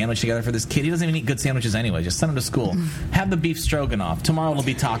shitty sandwich together for this kid. He doesn't even eat good sandwiches anyway. Just send him to school. Have the beef stroganoff. Tomorrow it'll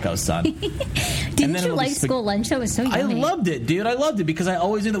be tacos, son. Didn't you like school lunch? That was so yummy. I loved it, dude. I loved it because I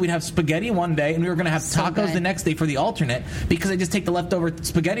always knew that we'd have spaghetti one day and we were going to have tacos the next day for the alternate because I just take the leftover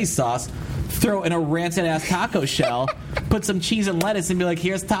spaghetti sauce, throw in a rancid-ass taco shell, put some cheese and lettuce and be like,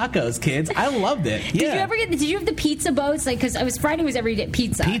 here's tacos, kids. I loved it. Yeah. Did you have the pizza boats? Like, because Friday was every day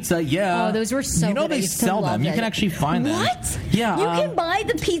pizza. Pizza, yeah. Oh, those were so good. They sell them. You can actually find them. What? Yeah. You can buy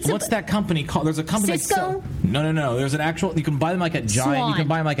the pizza. What's that company called? There's a company Cisco? No. There's an actual. You can buy them like at Giant. Swan. You can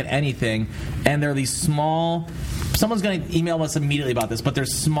buy them like at anything, and they're these small. Someone's going to email us immediately about this, but they're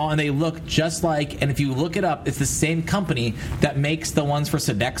small and they look just like. And if you look it up, it's the same company that makes the ones for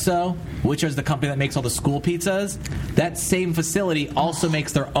Sodexo, which is the company that makes all the school pizzas. That same facility also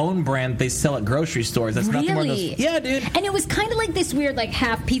makes their own brand. They sell at grocery stores. That's nothing more than those. Yeah, dude. And it was kind of like this weird, like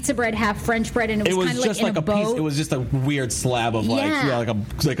half pizza bread, half French bread, and it was kind of like in a boat. Piece. It was just a weird slab of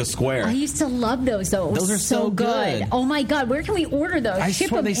like a square. I used to love those though. Those are so good. Oh my god, where can we order those? I Ship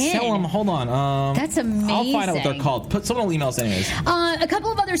swear them they in. sell them. Hold on. That's amazing. I'll find out what they're called. Someone will email us anyways. A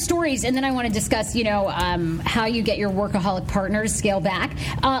couple of other stories, and then I want to discuss, how you get your workaholic partners scale back.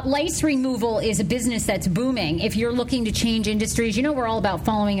 Lice removal is a business that's booming. If you're looking to change industries, we're all about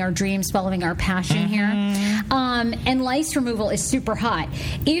following our dreams, following our passion here. And lice removal is super hot.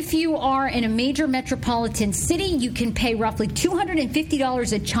 If you are in a major metropolitan city, you can pay roughly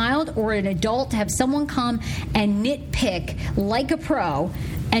 $250 a child or an adult to have someone come and nitpick like a pro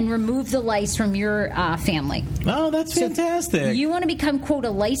and remove the lice from your family. Oh, that's fantastic. So you want to become, quote, a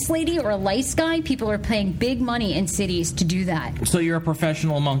lice lady or a lice guy? People are paying big money in cities to do that. So you're a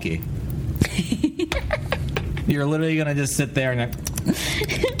professional monkey. You're literally going to just sit there and...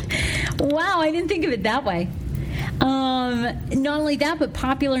 Wow, I didn't think of it that way. Not only that, but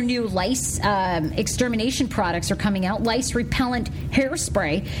popular new lice extermination products are coming out. Lice repellent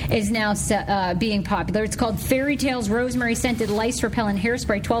hairspray is now being popular. It's called Fairy Tales Rosemary Scented Lice Repellent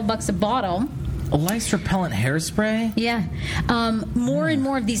Hairspray, $12 a bottle. A lice repellent hairspray? Yeah. More and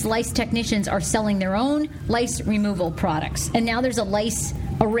more of these lice technicians are selling their own lice removal products. And now there's a lice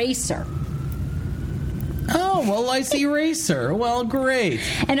eraser. Oh, well, lice eraser. Well, great.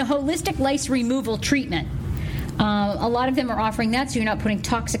 And a holistic lice removal treatment. A lot of them are offering that, so you're not putting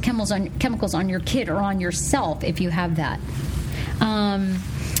toxic chemicals on your kid or on yourself if you have that. And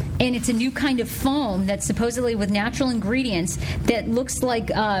it's a new kind of foam that's supposedly with natural ingredients that looks like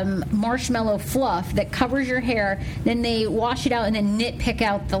marshmallow fluff that covers your hair. Then they wash it out and then nitpick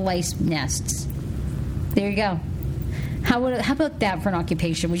out the lice nests. There you go. How about that for an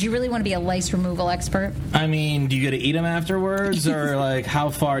occupation? Would you really want to be a lice removal expert? I mean, do you get to eat them afterwards, or how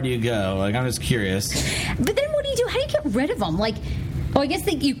far do you go? I'm just curious. But then what do you do? How do you get rid of them? I guess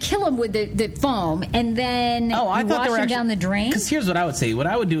you kill them with the foam, and then you wash them down the drain? Because here's what I would say. What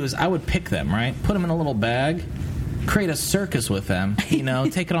I would do is I would pick them, right? Put them in a little bag, create a circus with them,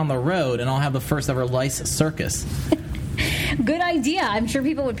 take it on the road, and I'll have the first ever lice circus. Good idea. I'm sure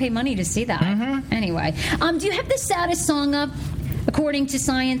people would pay money to see that. Mm-hmm. Anyway, do you have the saddest song up? According to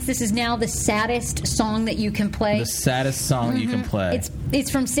science, this is now the saddest song that you can play. The saddest song you can play.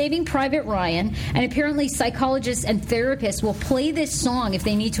 It's from Saving Private Ryan, and apparently psychologists and therapists will play this song if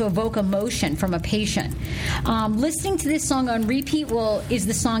they need to evoke emotion from a patient. Listening to this song on repeat is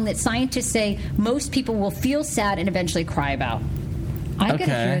the song that scientists say most people will feel sad and eventually cry about. I've got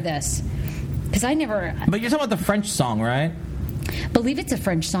to hear this. Because I never... But you're talking about the French song, right? Believe it's a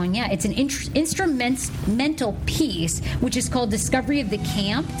French song, yeah. It's an instrumental piece, which is called Discovery of the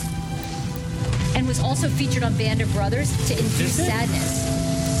Camp, and was also featured on Band of Brothers to induce sadness.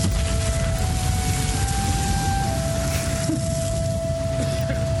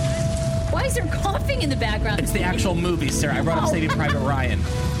 Why is there coughing in the background? It's the actual movie, Sarah. I brought up Saving Private Ryan.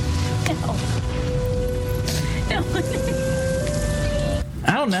 No.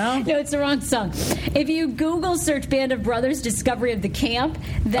 I don't know. No, it's the wrong song. If you Google search Band of Brothers, Discovery of the Camp,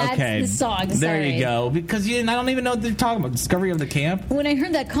 that's the song. Sorry. There you go. Because I don't even know what they're talking about. Discovery of the Camp? When I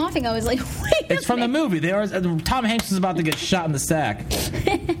heard that coughing, I was like, wait a It's from the movie. Tom Hanks is about to get shot in the sack.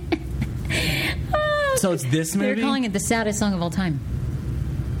 So it's this movie? They're calling it the saddest song of all time.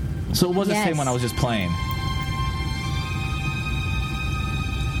 So it was the same one I was just playing.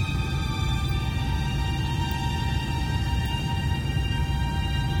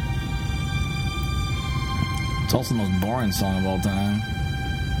 It's also the most boring song of all time.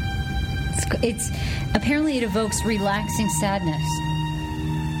 It's apparently it evokes relaxing sadness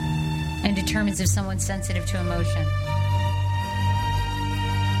and determines if someone's sensitive to emotion.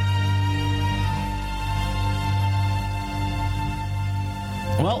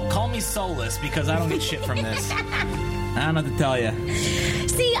 Well, call me soulless because I don't get shit from this. I don't know what to tell you.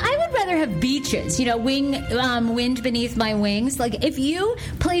 See, I would rather have beaches. Wind Beneath My Wings. If you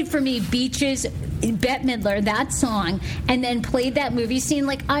played for me Beaches, Bette Midler, that song, and then played that movie scene,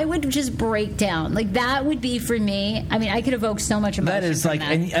 I would just break down. That would be for me. I mean, I could evoke so much emotion. That is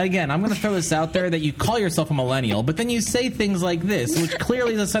and again, I'm going to throw this out there that you call yourself a millennial, but then you say things like this, which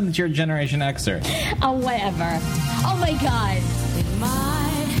clearly is a sign that you're a Generation Xer. Oh, whatever. Oh my God.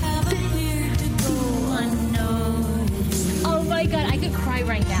 Oh my God, I could cry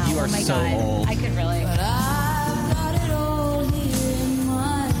right now. You are so old. I could really.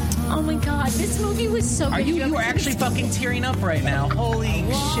 Oh my God, this movie was so good. You are actually fucking tearing up right now. Holy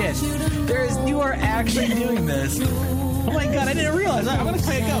shit. You are actually doing this. Oh my God, I didn't realize. I'm going to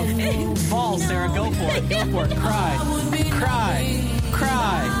play a go. Balls, Sarah, go for it. Go for it. Cry. Cry.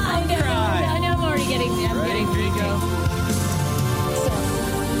 Cry. I know. Cry. I know I'm already getting there. Here you go.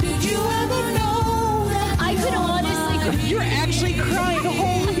 Did you ever know that I could honestly... You're actually crying.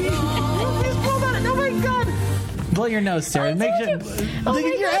 Holy shit. Oh my God. Blow your nose, Sarah. Make sure. Oh my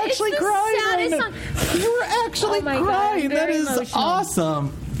You're God, actually it's the crying. saddest right now. You were actually Oh my God, crying. I'm That very is emotional.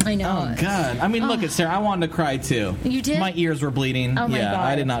 awesome. I know. Oh God! I mean, look at Sarah. I wanted to cry too. You did? My ears were bleeding. Oh my yeah, God.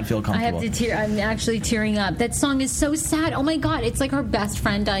 I did not feel comfortable. I have to tear. I'm actually tearing up. That song is so sad. Oh my God! It's like her best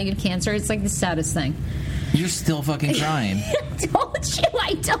friend dying of cancer. It's like the saddest thing. You're still fucking crying.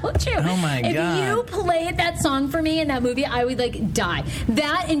 I told you. Oh my God! If you played that song for me in that movie, I would like die.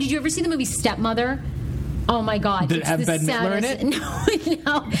 That, and did you ever see the movie Stepmother? Oh my God! Did it have Bette Midler in it?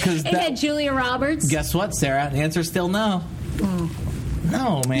 No. It had Julia Roberts. Guess what, Sarah? The answer's still no.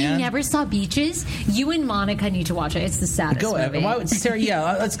 No, man. You never saw Beaches? You and Monica need to watch it. It's the saddest movie. Why would Sarah?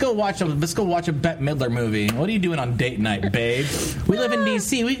 Yeah, let's go watch a Bette Midler movie. What are you doing on date night, babe? We live in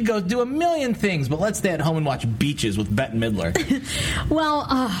D.C. We could go do a million things, but let's stay at home and watch Beaches with Bette Midler. Well,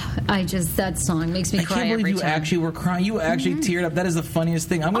 that song makes me cry. I can't believe every you time. actually were crying. You actually teared up. That is the funniest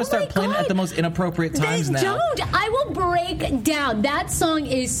thing. I'm going to start playing it at the most inappropriate times now. Don't. I will break down. That song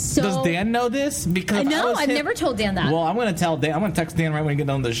is so. Does Dan know this? Because No, I've never told Dan that. Well, I'm going to tell Dan. I'm going to text Dan right when we get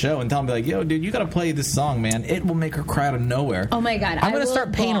done with the show and tell him, like, yo, dude, you got to play this song, man. It will make her cry out of nowhere. Oh my God! I'm going to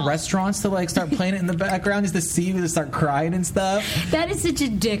start paying restaurants to like start playing it in the background just to see you to start crying and stuff. That is such a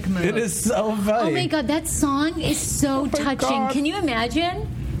dick move. It is so funny. Oh my God, that song is so touching. God. Can you imagine?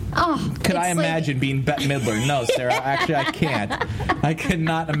 Oh, Could I imagine being Bette Midler? No, Sarah. Actually, I can't. I could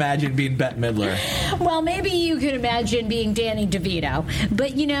not imagine being Bette Midler. Well, maybe you could imagine being Danny DeVito,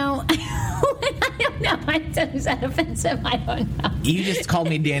 but you know, I don't know. Is that offensive? I don't know. You just called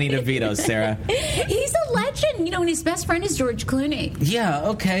me Danny DeVito, Sarah. He's a legend, you know, and his best friend is George Clooney. Yeah,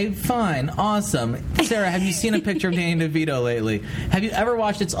 okay, fine, awesome. Sarah, have you seen a picture of Danny DeVito lately? Have you ever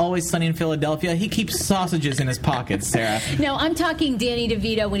watched It's Always Sunny in Philadelphia? He keeps sausages in his pockets, Sarah. No, I'm talking Danny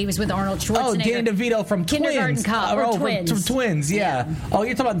DeVito when he was with Arnold Schwarzenegger. Oh, Danny DeVito from Kindergarten Twins. Cop, or Twins. From Twins, yeah. Oh,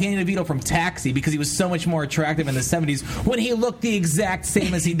 you're talking about Danny DeVito from Taxi because he was so much more attractive in the 70s when he looked the exact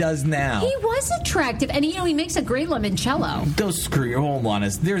same as he does now. He was attractive, and you know, he makes a great limoncello. Go screw your whole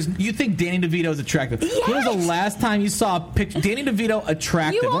honest. You think Danny DeVito is attractive? Yes. When was the last time you saw a picture? Danny DeVito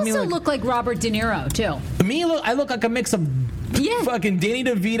attractive. You also look like Robert De Niro too. I look like a mix of fucking Danny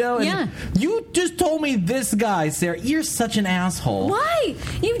DeVito and you just told me this guy, Sarah. You're such an asshole. Why?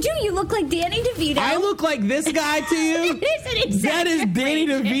 You do. You look like Danny DeVito. I look like this guy to you? That is Danny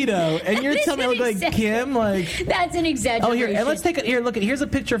DeVito, and you're telling me I look like Kim? Like that's an exaggeration. Oh, here, and let's take it. Here, look. Here's a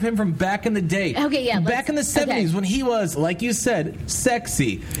picture of him from back in the day. Okay, yeah. Back in the 70s when he was, like you said,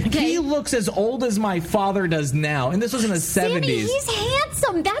 sexy. Okay. He looks as old as my father does now, and this was in the 70s. Sammy, he's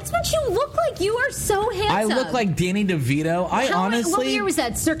handsome. That's what you look like. You are so handsome. I look like Danny DeVito. Honestly. What year was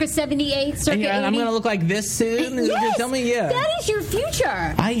that? Circa 78, circa 80? I'm going to look like this soon? Yes, tell me, that is your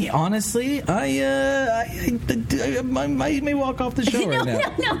future. I honestly, I may walk off the show right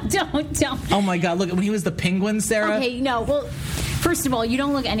now. No, don't. Oh my God, look, when he was the Penguin, Sarah. Okay, no, well, first of all, you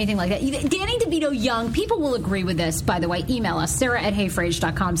don't look anything like that. Danny DeVito young, people will agree with this, by the way. Email us,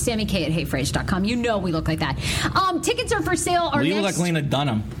 Sarah@heyfrase.com, Samy K @heyfrase.com. You know we look like that. Tickets are for sale. You look like Lena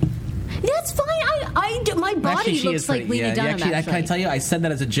Dunham. That's fine. My body actually, looks like Lena Dunham. Actually, can I tell you? I said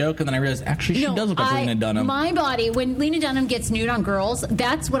that as a joke, and then I realized actually she does look like Lena Dunham. My body, when Lena Dunham gets nude on girls,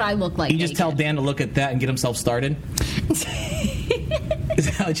 that's what I look like. You just tell Dan to look at that and get himself started. Is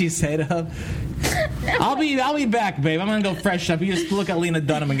that what you say to him? No. I'll be back, babe. I'm gonna go fresh up. You just look at Lena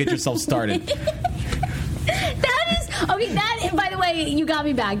Dunham and get yourself started. Okay, that, by the way, you got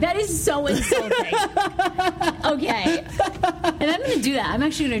me back. That is so insulting. Okay. And I'm going to do that. I'm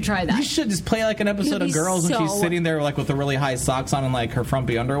actually going to try that. You should just play like an episode of Girls when she's sitting there like with the really high socks on and like her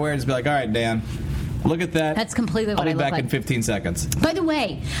frumpy underwear and just be like, all right, Dan, look at that. That's completely what I look like. I'll be back in 15 seconds. By the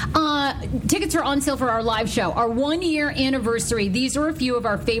way, tickets are on sale for our live show, our 1-year anniversary. These are a few of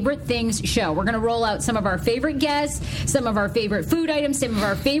our favorite things show. We're going to roll out some of our favorite guests, some of our favorite food items, some of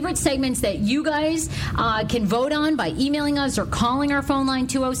our favorite segments that you guys can vote on by emailing us or calling our phone line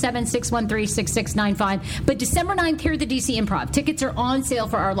 207-613-6695. But December 9th here at the DC Improv. Tickets are on sale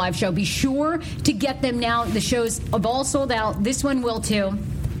for our live show. Be sure to get them now. The shows have all sold out. This one will too.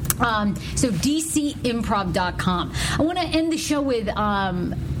 So DCimprov.com. I want to end the show with,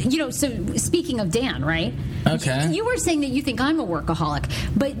 so speaking of Dan, right? Okay. You were saying that you think I'm a workaholic,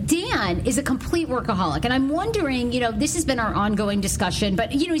 but Dan is a complete workaholic. And I'm wondering, this has been our ongoing discussion,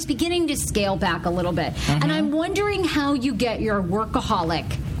 but, he's beginning to scale back a little bit. Mm-hmm. And I'm wondering how you get your workaholic,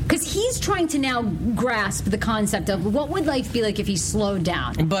 because he's trying to now grasp the concept of what would life be like if he slowed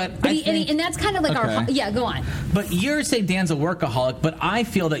down. And that's kind of like our... Yeah, go on. But you're saying Dan's a workaholic, but I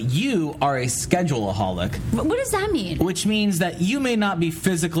feel that you are a schedule-aholic. What does that mean? Which means that you may not be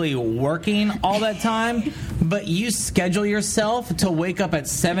physically working all that time, but you schedule yourself to wake up at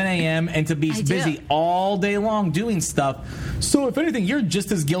 7 a.m. and to be I do. busy all day long doing stuff. So if anything, you're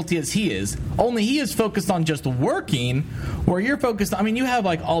just as guilty as he is. Only he is focused on just working, where you're focused on, I mean, you have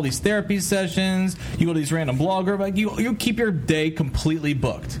like all these therapy sessions, you go to these random blog groups, like you keep your day completely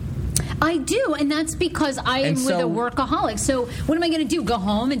booked. I do, and that's because I am with a workaholic. So what am I going to do? Go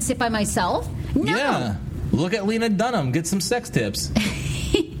home and sit by myself? No. Yeah. Look at Lena Dunham. Get some sex tips.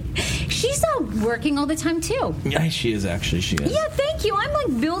 She's out working all the time, too. Yeah, she is, actually. She is. Yeah, thank you. I'm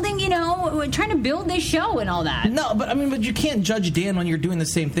like building, trying to build this show and all that. No, but you can't judge Dan when you're doing the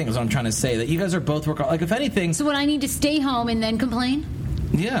same thing, is what I'm trying to say. That you guys are both working. Like, if anything. So what, I need to stay home and then complain?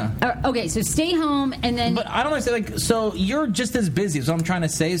 Yeah. Okay, so stay home and then... But I don't want to say, like, so you're just as busy, is what I'm trying to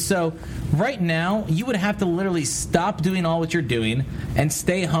say. So right now, you would have to literally stop doing all what you're doing and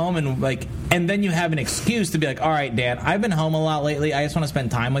stay home and then you have an excuse to be like, all right, Dan, I've been home a lot lately. I just want to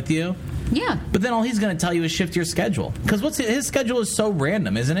spend time with you. Yeah. But then all he's going to tell you is shift your schedule. Because his schedule is so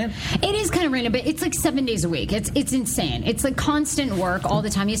random, isn't it? It is kind of random, but it's like 7 days a week. It's insane. It's like constant work all the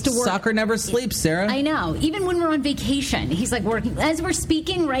time. He has to work. Soccer never sleeps, Sarah. I know. Even when we're on vacation, he's like working. As we're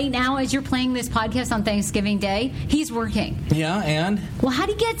speaking right now, as you're playing this podcast on Thanksgiving Day, he's working. Yeah, and? Well, how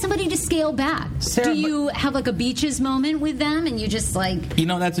do you get somebody to scale back? Sarah, do you have like a beaches moment with them and you just like...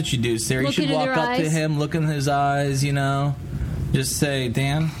 that's what you do, Sarah. You should walk up to him, look in his eyes, just say,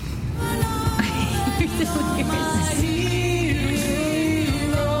 Dan... Oh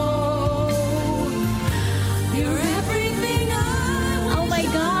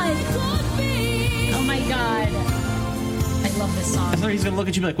my god. I love this song. I thought he's going to look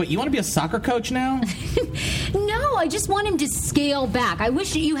at you and be like, wait, you want to be a soccer coach now? No, I just want him to scale back. I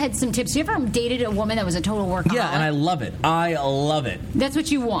wish you had some tips. You ever dated a woman that was a total workaholic? Yeah, and I love it. That's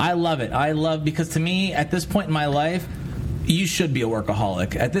what you want. I love it. Because to me, at this point in my life, you should be a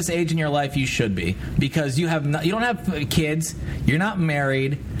workaholic. At this age in your life, you should be. Because you don't have kids, you're not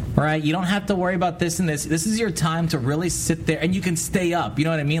married, right? You don't have to worry about this and this. This is your time to really sit there, and you can stay up. You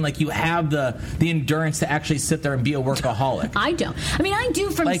know what I mean? Like, you have the endurance to actually sit there and be a workaholic. I don't. I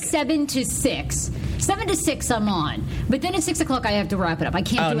do from 7 to 6. 7 to 6 I'm on. But then at 6 o'clock I have to wrap it up. I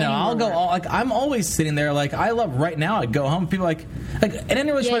can't do any more I'll go work. I'm always sitting there, I love right now, I go home, people and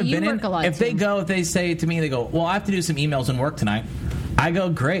any relationship I've been in, if they say to me, they go, well, I have to do some emails and work tonight. I go,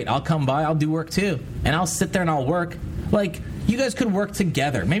 great, I'll come by, I'll do work too. And I'll sit there and I'll work. You guys could work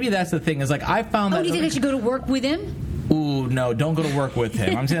together. Maybe that's the thing, is I found that... do you think I should go to work with him? Ooh, no, don't go to work with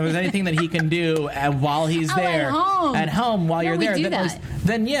him. I'm saying if there's anything that he can do while he's there. At home while you're there.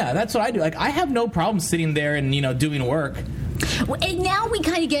 Then yeah, that's what I do. I have no problem sitting there and, doing work. Well, and now we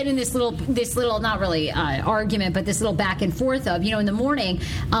kind of get in this little not really argument, but this little back and forth of, in the morning,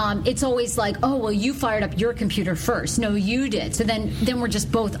 it's always like, oh, well, you fired up your computer first. No, you did. So then we're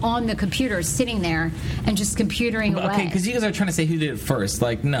just both on the computer sitting there and just computering away. Okay, because you guys are trying to say who did it first.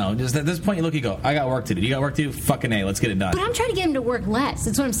 No, just at this point you go, I got work to do. You got work to do? Fucking A, let's get it done. But I'm trying to get him to work less.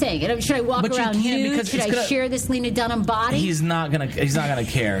 That's what I'm saying. Should I walk around nude? Should I share this Lena Dunham body? He's not gonna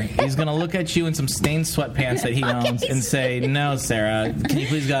care. He's gonna look at you in some stained sweatpants that he owns and say, no, Sarah, can you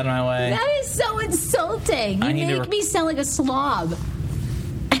please get out of my way? That is so insulting. You make me sound like a slob.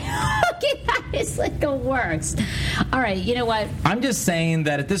 Okay, that is the worst. All right, you know what? I'm just saying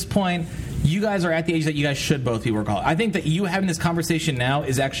that at this point, you guys are at the age that you guys should both be workaholics. I think that you having this conversation now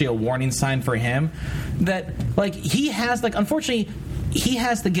is actually a warning sign for him that, he has, unfortunately, he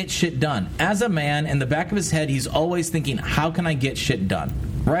has to get shit done. As a man, in the back of his head, he's always thinking, how can I get shit done?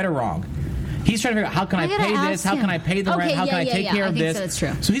 Right or wrong? He's trying to figure out, how can I pay this? How can I pay the rent? How can I take care of this? So that's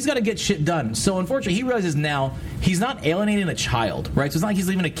true. So he's got to get shit done. So unfortunately, he realizes now he's not alienating a child, right? So it's not like he's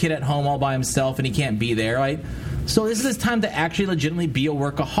leaving a kid at home all by himself and he can't be there, right? So this is his time to actually legitimately be a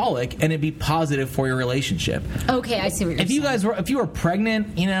workaholic and it'd be positive for your relationship. Okay, I see what you're saying. If you were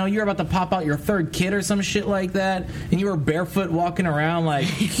pregnant, you're about to pop out your third kid or some shit like that, and you were barefoot walking around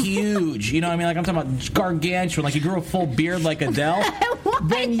huge, I'm talking about gargantuan, you grew a full beard like Adele.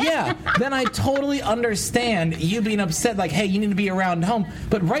 Then I totally understand you being upset, hey, you need to be around home.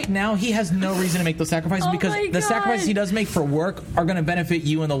 But right now, he has no reason to make those sacrifices because the sacrifices he does make for work are going to benefit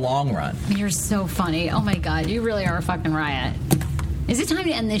you in the long run. You're so funny. Oh my God, you really are a fucking riot. Is it time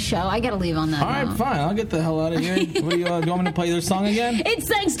to end this show? I gotta leave on that. All right, fine. I'll get the hell out of here. What do you want me to play their song again? It's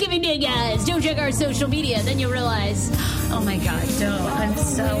Thanksgiving Day, guys. Don't check our social media, then you'll realize. Oh my God, don't. I'm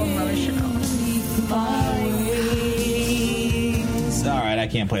so emotional. All right, I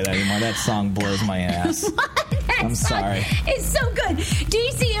can't play that anymore. That song blows my ass. I'm sorry. It's so good.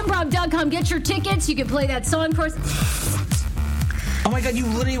 DCimprov.com. Get your tickets. You can play that song for us. Oh my God, you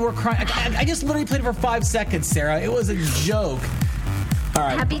literally were crying. I just literally played it for 5 seconds, Sarah. It was a joke. All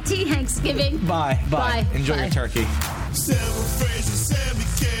right. Happy tea Thanksgiving. Bye. Bye. Enjoy Bye. your turkey. Sarah, Frase,